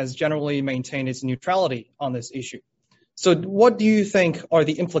China has generally maintained its neutrality on this issue. So what do you think are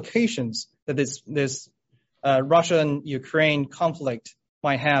the implications that this Russian-Ukraine conflict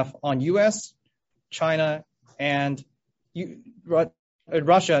might have on U.S., China, and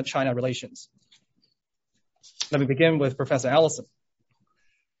Russia-China relations? Let me begin with Professor Allison.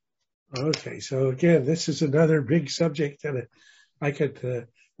 Okay, so again, this is another big subject, and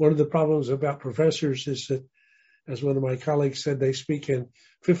one of the problems about professors is that, as one of my colleagues said, they speak in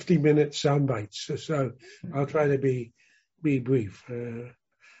 50-minute sound bites. So I'll try to be brief.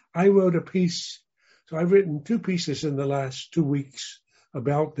 I wrote a piece, so I've written 2 pieces in the last 2 weeks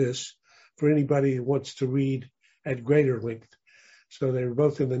about this for anybody who wants to read at greater length. So they were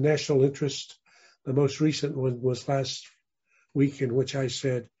both in the national interest. The most recent one was last week, in which I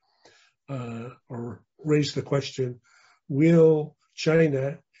said, or raised the question, will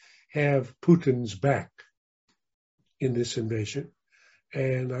China have Putin's back in this invasion?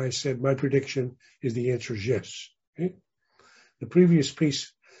 And I said, my prediction is the answer is yes. Okay? The previous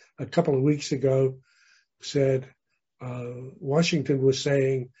piece a couple of weeks ago said Washington was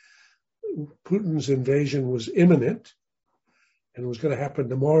saying Putin's invasion was imminent and it was going to happen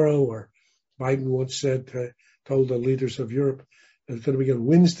tomorrow, or Biden once told the leaders of Europe that it's going to be on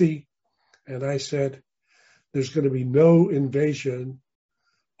Wednesday. And I said, there's going to be no invasion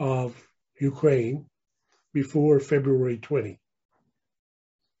of Ukraine before February 20.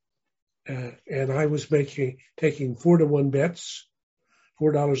 And I was taking 4-to-1 bets,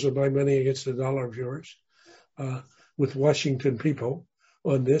 $4 of my money against $1 of yours, with Washington people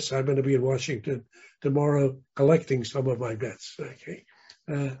on this. I'm going to be in Washington tomorrow collecting some of my bets. Okay.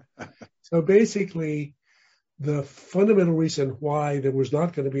 So basically, the fundamental reason why there was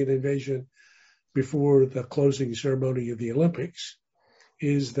not going to be an invasion before the closing ceremony of the Olympics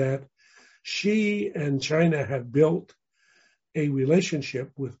is that Xi and China have built a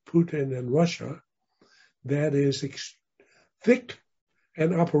relationship with Putin and Russia that is thick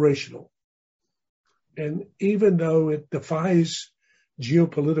and operational. And even though it defies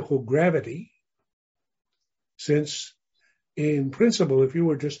geopolitical gravity, since in principle, if you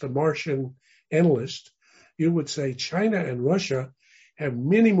were just a Martian analyst, you would say China and Russia have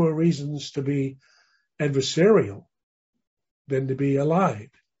many more reasons to be adversarial than to be allied.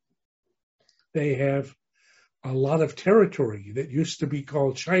 They have a lot of territory that used to be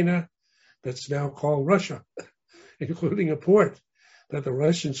called China that's now called Russia, including a port that the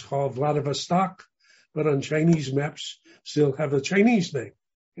Russians call Vladivostok, but on Chinese maps still have a Chinese name.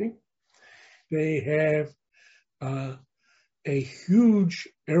 Okay? They have a huge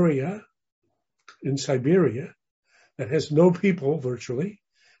area in Siberia that has no people virtually,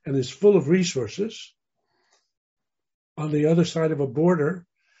 and is full of resources. On the other side of a border,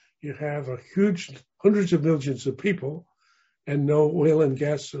 you have a huge hundreds of millions of people and no oil and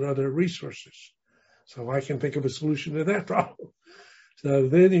gas and other resources. So I can think of a solution to that problem. So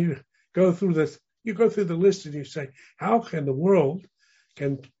then you go through the list and you say, how can the world,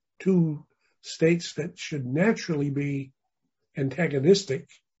 can two states that should naturally be antagonistic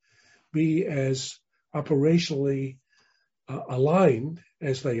be as operationally aligned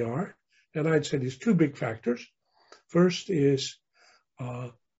as they are? And I'd say there's two big factors. First is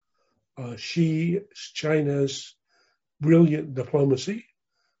China's brilliant diplomacy,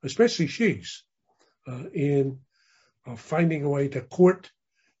 especially Xi's, in finding a way to court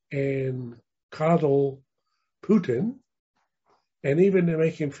and coddle Putin, and even to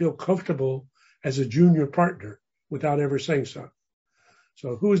make him feel comfortable as a junior partner without ever saying so.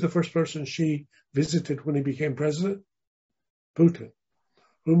 So who was the first person Xi visited when he became president? Putin.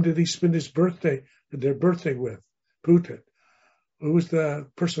 Whom did he spend their birthday with? Putin. Who's the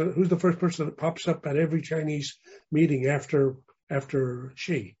first person that pops up at every Chinese meeting after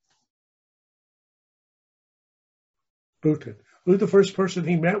Xi? Putin. Who's the first person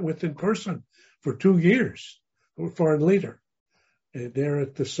he met with in person for 2 years? Foreign leader. There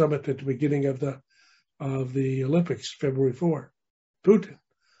at the summit at the beginning of the Olympics, February 4. Putin.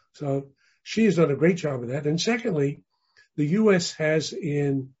 So Xi has done a great job of that. And secondly, the U.S. has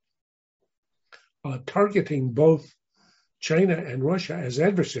in targeting both China and Russia as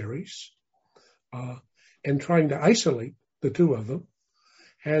adversaries and trying to isolate the two of them,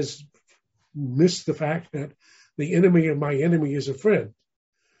 has missed the fact that the enemy of my enemy is a friend.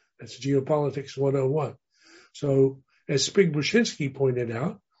 That's geopolitics 101. So as Spig Brzezinski pointed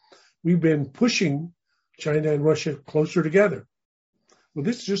out, we've been pushing China and Russia closer together. Well,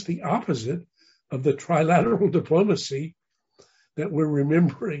 this is just the opposite of the trilateral diplomacy that we're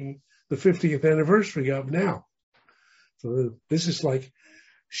remembering the 50th anniversary of now. So this is like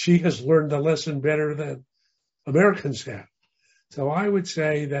Xi has learned the lesson better than Americans have. So I would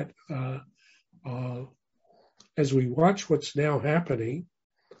say that as we watch what's now happening,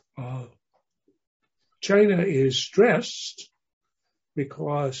 China is stressed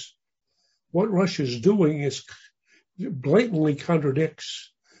because what Russia is doing is blatantly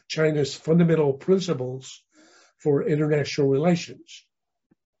contradicts China's fundamental principles for international relations.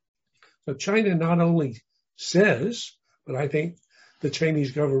 So China not only says, but I think the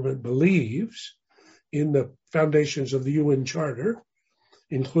Chinese government believes in the foundations of the UN Charter,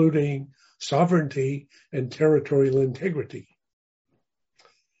 including sovereignty and territorial integrity.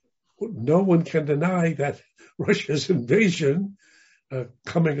 No one can deny that Russia's invasion,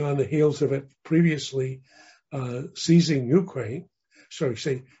 coming on the heels of it previously seizing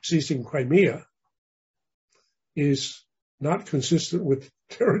Crimea, is not consistent with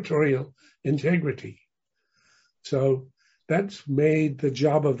territorial integrity. So that's made the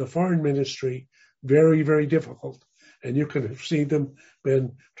job of the foreign ministry very, very difficult. And you can see them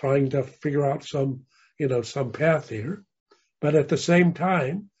been trying to figure out some path here. But at the same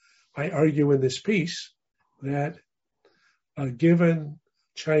time, I argue in this piece that given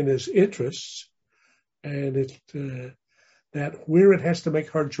China's interests and that where it has to make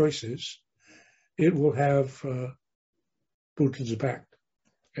hard choices, it will have Putin's back.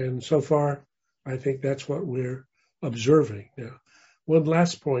 And so far, I think that's what we're observing. Now, one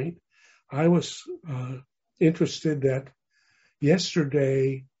last point. I was interested that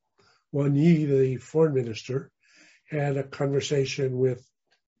yesterday, Wang Yi, the foreign minister, had a conversation with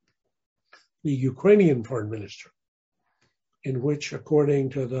the Ukrainian foreign minister, in which, according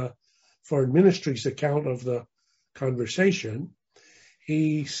to the foreign ministry's account of the conversation,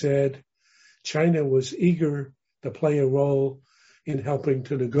 he said China was eager to play a role in helping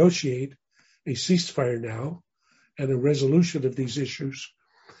to negotiate a ceasefire now and a resolution of these issues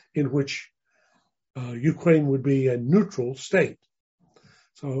in which Ukraine would be a neutral state.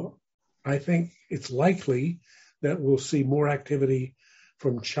 So I think it's likely that we'll see more activity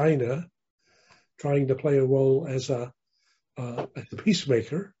from China trying to play a role as a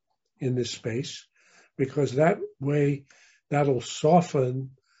peacemaker in this space, because that way that'll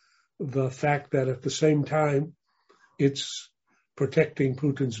soften the fact that at the same time it's protecting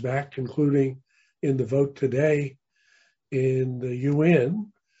Putin's back, including in the vote today in the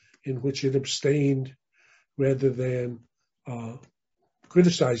UN, in which it abstained rather than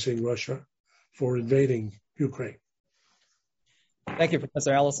criticizing Russia for invading Ukraine. Thank you,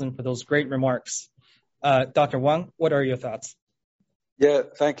 Professor Allison, for those great remarks. Dr. Wang, what are your thoughts? Yeah,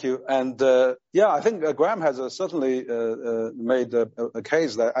 thank you. And I think Graham has certainly made a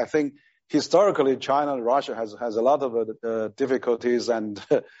case that I think historically, China and Russia has a lot of difficulties, and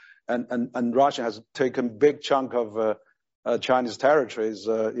Russia has taken big chunk of Chinese territories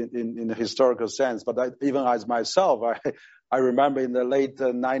in a historical sense. But even as myself, I remember in the late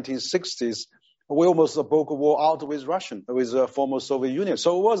 1960s, we almost broke a war out with the former Soviet Union.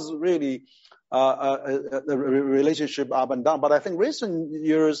 So it was really a relationship up and down. But I think recent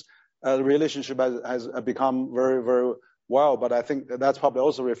years, the relationship has become very, very well. But I think that's probably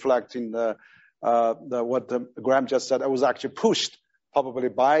also reflecting what Graham just said. It was actually pushed probably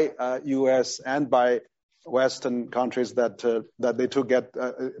by U.S. and by Western countries that they to get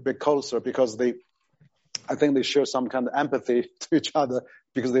a bit closer, because I think they share some kind of empathy to each other,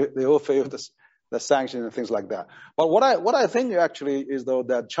 because they all feel the sanctions and things like that. But what I think actually is, though,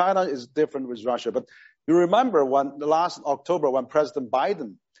 that China is different with Russia. But you remember last October when President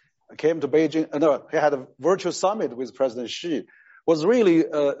Biden came to Beijing, he had a virtual summit with President Xi, was really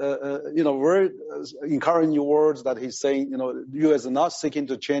very encouraging words that he's saying, U.S. is not seeking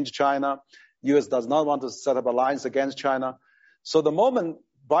to change China. U.S. does not want to set up alliance against China. So the moment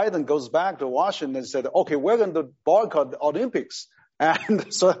Biden goes back to Washington and said, okay, we're going to boycott the Olympics.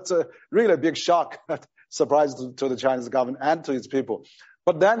 And so it's really a big shock, surprise to the Chinese government and to its people.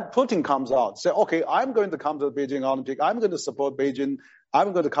 But then Putin comes out, say, okay, I'm going to come to the Beijing Olympic. I'm going to support Beijing.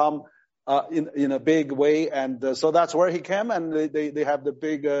 I'm going to come in a big way. And so that's where he came, and they have the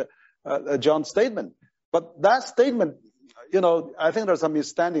big joint statement. But that statement, I think there's a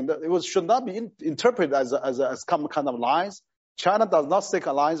misunderstanding. It should not be interpreted as some kind of alliance. China does not seek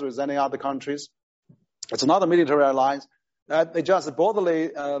alliance with any other countries. It's not a military alliance. They just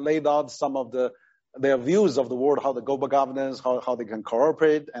boldly laid out some of their views of the world, how the global governance, how they can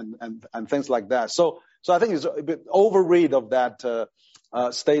cooperate, and things like that. So I think it's a bit overread of that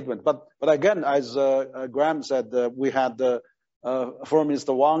statement. But again, as Graham said, we had Foreign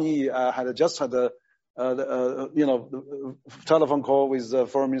Minister Wang Yi had a telephone call with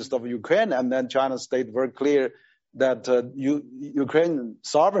Foreign Minister of Ukraine, and then China stated very clear that Ukraine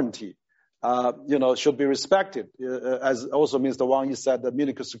sovereignty should be respected, as also Mr. Wang Yi said, the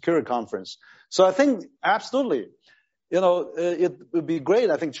Munich Security Conference. So I think absolutely, it would be great.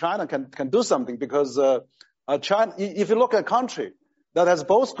 I think China can do something, because China, if you look at a country that has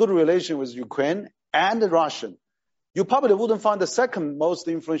both good relations with Ukraine and Russia, you probably wouldn't find the second most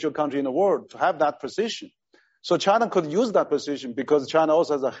influential country in the world to have that position. So China could use that position, because China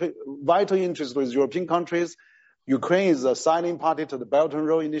also has a vital interest with European countries. Ukraine is a signing party to the Belt and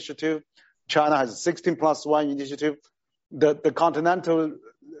Road Initiative. China has a 16+1 initiative. The continental,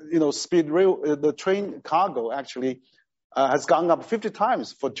 speed rail, the train cargo actually has gone up 50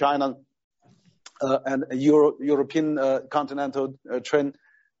 times for China and European continental train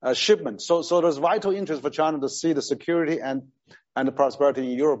shipment. So there's vital interest for China to see the security and the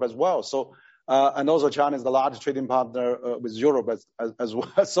prosperity in Europe as well. So and also China is the largest trading partner with Europe as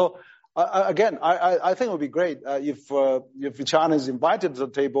well. So again, I think it would be great if China is invited to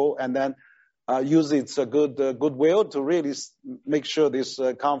the table, and then use its goodwill to really make sure this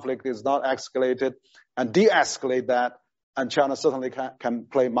conflict is not escalated, and de-escalate that. And China certainly can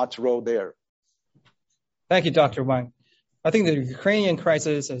play much role there. Thank you, Dr. Wang. I think the Ukrainian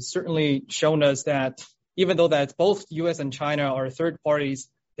crisis has certainly shown us that even though that both U.S. and China are third parties,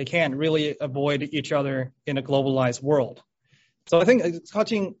 they can't really avoid each other in a globalized world. So I think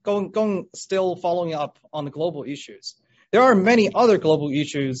still following up on the global issues. There are many other global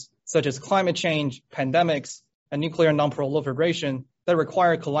issues, such as climate change, pandemics, and nuclear non-proliferation, that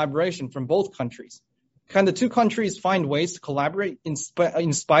require collaboration from both countries. Can the two countries find ways to collaborate in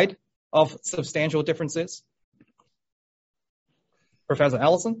spite of substantial differences? Professor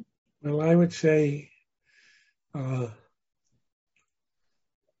Allison? Well, I would say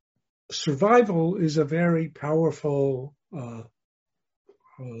survival is a very powerful,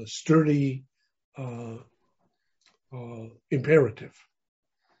 sturdy imperative.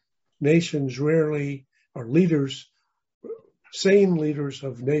 Nations rarely, or leaders, sane leaders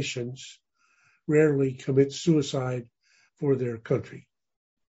of nations, rarely commit suicide for their country.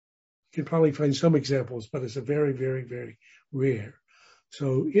 You can probably find some examples, but it's a very, very, very rare.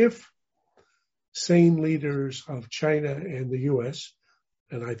 So if sane leaders of China and the U.S.,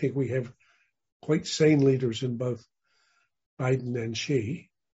 and I think we have quite sane leaders in both Biden and Xi,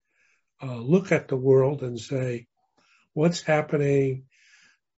 look at the world and say, what's happening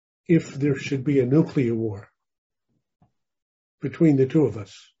if there should be a nuclear war between the two of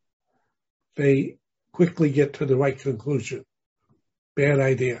us? They quickly get to the right conclusion. Bad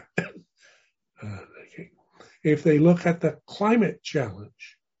idea. Okay. If they look at the climate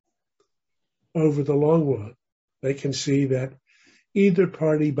challenge over the long run, they can see that either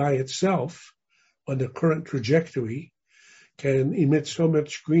party by itself on the current trajectory can emit so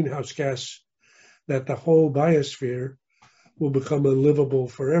much greenhouse gas that the whole biosphere will become unlivable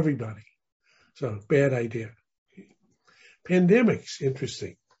for everybody. So, bad idea. Pandemics,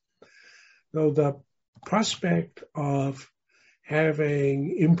 interesting. Though the prospect of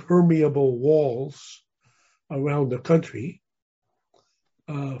having impermeable walls around the country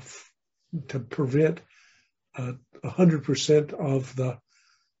to prevent 100% of the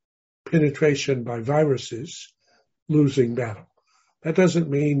penetration by viruses losing battle. That doesn't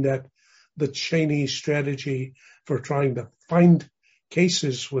mean that the Chinese strategy for trying to find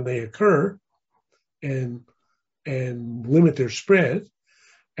cases when they occur and limit their spread,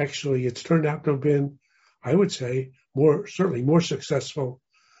 actually it's turned out to have been, I would say, certainly more successful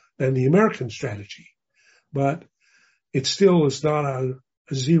than the American strategy. But it still is not a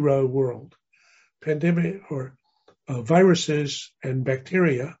zero world. Pandemic or viruses and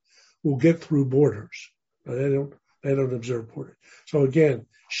bacteria will get through borders. They don't observe borders. So again,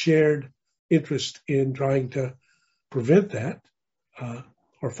 shared interest in trying to prevent that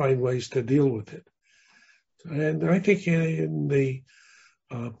or find ways to deal with it. And I think in the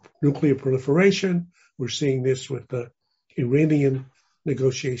nuclear proliferation, we're seeing this with the Iranian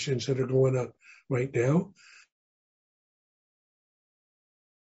negotiations that are going on right now.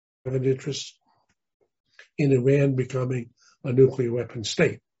 Have an interest in Iran becoming a nuclear weapon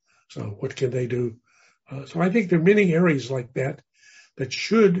state. So what can they do? So I think there are many areas like that that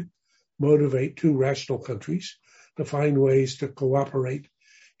should motivate two rational countries to find ways to cooperate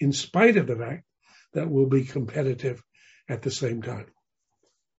in spite of the fact that we'll be competitive at the same time.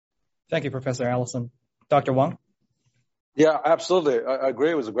 Thank you, Professor Allison. Dr. Wang? Yeah, absolutely. I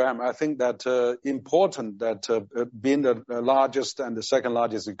agree with Graham. I think that important that being the largest and the second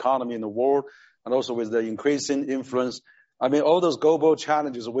largest economy in the world, and also with the increasing influence, I mean, all those global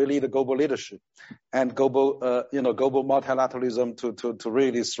challenges will need a global leadership and global multilateralism to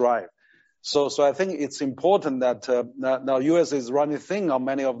really thrive. So I think it's important that now U.S. is running thing on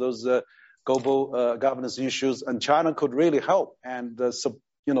many of those global governance issues, and China could really help and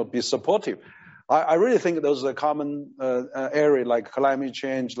be supportive. I really think those are common area like climate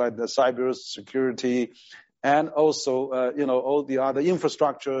change, like the cyber security, and also all the other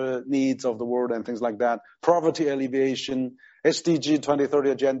infrastructure needs of the world and things like that. Poverty alleviation, SDG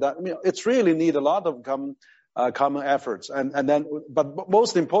 2030 agenda. I mean, it's really need a lot of common efforts, but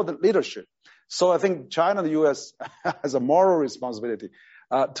most important, leadership. So I think China and the U.S. has a moral responsibility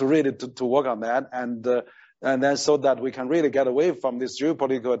to really to work on that, and then so that we can really get away from this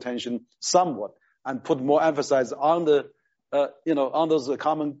geopolitical attention somewhat and put more emphasis on the on those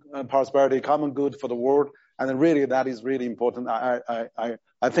common prosperity, common good for the world, and then really that is really important. I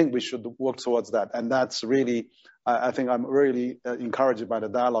think we should work towards that, and that's really I think I'm really encouraged by the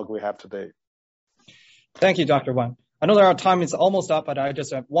dialogue we have today. Thank you, Dr. Wang. I know our time is almost up, but I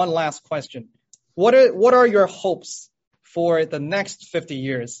just have one last question. What are your hopes for the next 50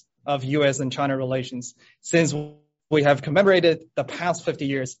 years of U.S. and China relations, since we have commemorated the past 50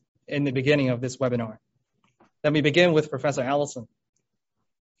 years in the beginning of this webinar? Let me begin with Professor Allison.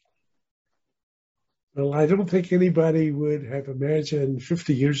 Well, I don't think anybody would have imagined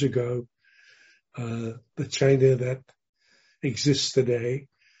 50 years ago the China that exists today.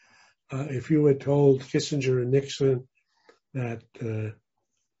 If you had told Kissinger and Nixon that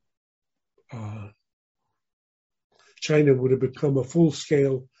China would have become a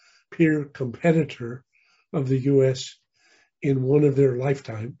full-scale peer competitor of the U.S. in one of their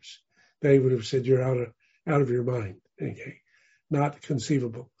lifetimes, they would have said, you're out of your mind. Okay, not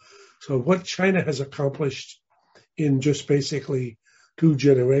conceivable. So what China has accomplished in just basically 2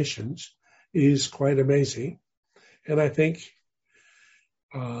 generations is quite amazing. And I think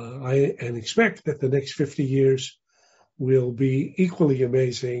I expect that the next 50 years will be equally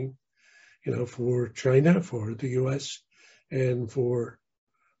amazing, for China, for the U.S., and for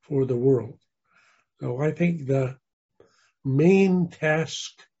the world. So I think the main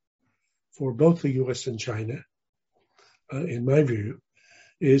task for both the U.S. and China, in my view,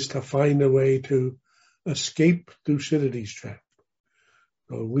 is to find a way to escape Thucydides Trap.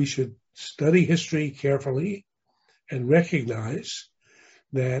 So we should study history carefully and recognize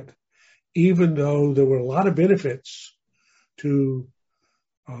that even though there were a lot of benefits to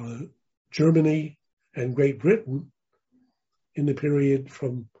Germany and Great Britain in the period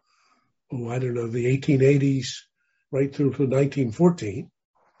from, the 1880s right through to 1914,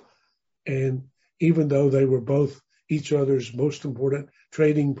 and even though they were both each other's most important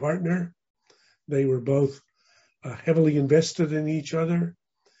trading partner, they were both heavily invested in each other.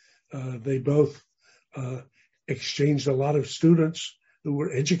 They both exchanged a lot of students who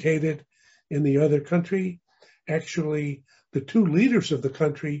were educated in the other country. Actually, the two leaders of the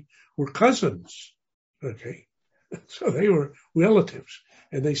country were cousins. Okay. So they were relatives,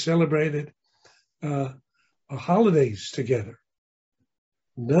 and they celebrated holidays together.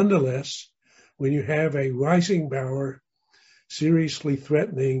 Nonetheless, when you have a rising power seriously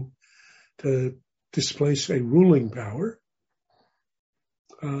threatening to displace a ruling power,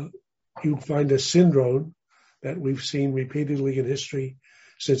 you find a syndrome that we've seen repeatedly in history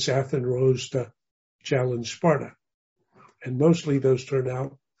since Athens rose to challenge Sparta. And mostly those turn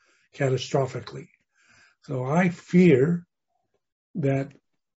out catastrophically. So I fear that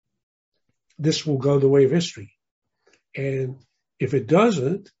this will go the way of history. And if it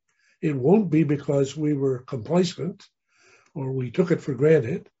doesn't, it won't be because we were complacent or we took it for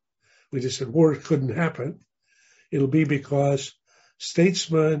granted. We just said war couldn't happen. It'll be because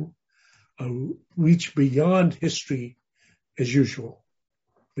statesmen reach beyond history as usual,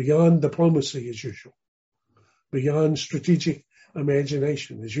 beyond diplomacy as usual, beyond strategic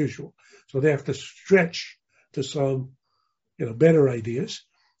imagination as usual. So they have to stretch to some, better ideas.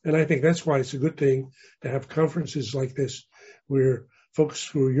 And I think that's why it's a good thing to have conferences like this where folks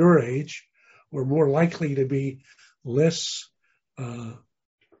who are your age are more likely to be less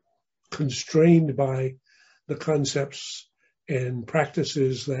constrained by the concepts and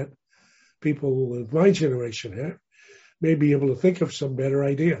practices that people of my generation have, may be able to think of some better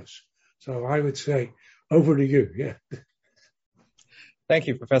ideas. So I would say, over to you. Yeah. Thank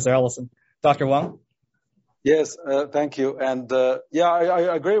you, Professor Allison. Dr. Wang? Yes, thank you. And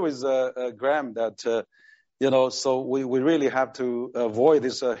I agree with Graham that, so we really have to avoid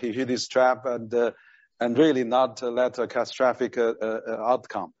this Thucydides trap and really not let a catastrophic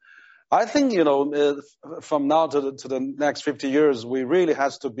outcome. I think, from now to the next 50 years, we really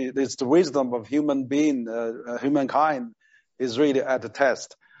has to be, it's the wisdom of humankind is really at the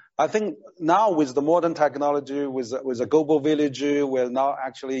test. I think now with the modern technology, with a global village, we're now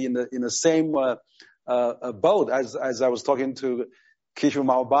actually in the same boat as I was talking to Kishore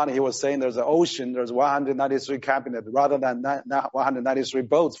Mahbubani. He was saying there's an ocean, there's 193 cabinets rather than 193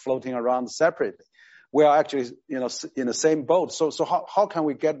 boats floating around separately. We are actually, in the same boat. So how can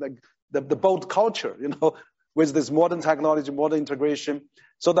we get the boat culture, with this modern technology, modern integration,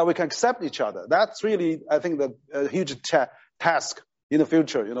 so that we can accept each other? That's really, I think, the huge task in the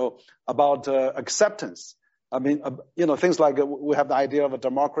future, about acceptance. I mean, things like we have the idea of a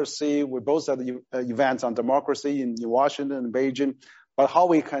democracy. We both had events on democracy in Washington and Beijing, but how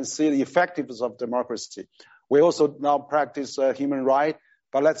we can see the effectiveness of democracy. We also now practice human rights,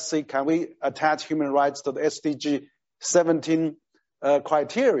 but let's see, can we attach human rights to the SDG 17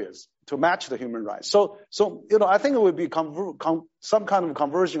 criteria to match the human rights? So I think it would be some kind of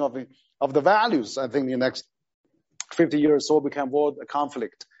conversion of the values, I think, in the next 50 years, so we can avoid a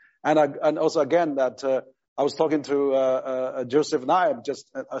conflict. And also, again, that I was talking to Joseph Naib just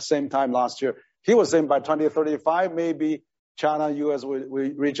at the same time last year. He was saying by 2035, maybe China and U.S. will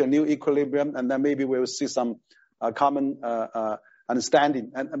reach a new equilibrium, and then maybe we will see some common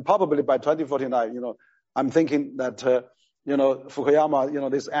understanding. And probably by 2049, I'm thinking that, Fukuyama,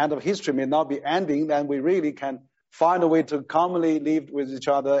 this end of history may not be ending, and we really can find a way to commonly live with each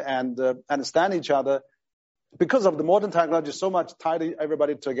other and understand each other. Because of the modern technology, so much tying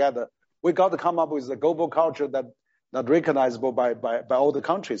everybody together, we got to come up with a global culture that recognizable by all the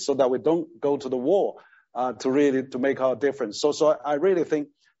countries, so that we don't go to the war to make our difference. So I really think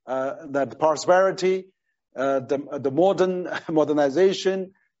that prosperity, the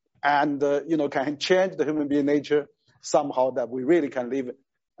modernization, and can change the human being nature somehow, that we really can live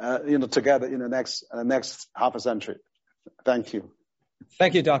together in the next half a century. Thank you.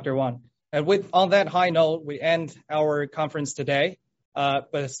 Thank you, Dr. Wang. And on that high note, we end our conference today.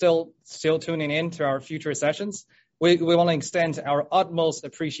 But still tuning in to our future sessions. We want to extend our utmost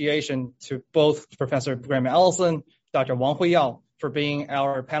appreciation to both Professor Graham Allison, Dr. Wang Huiyao, for being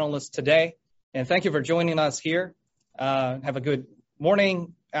our panelists today. And thank you for joining us here. Have a good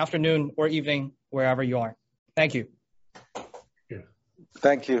morning, afternoon, or evening, wherever you are. Thank you.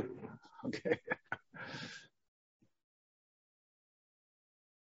 Thank you. Okay.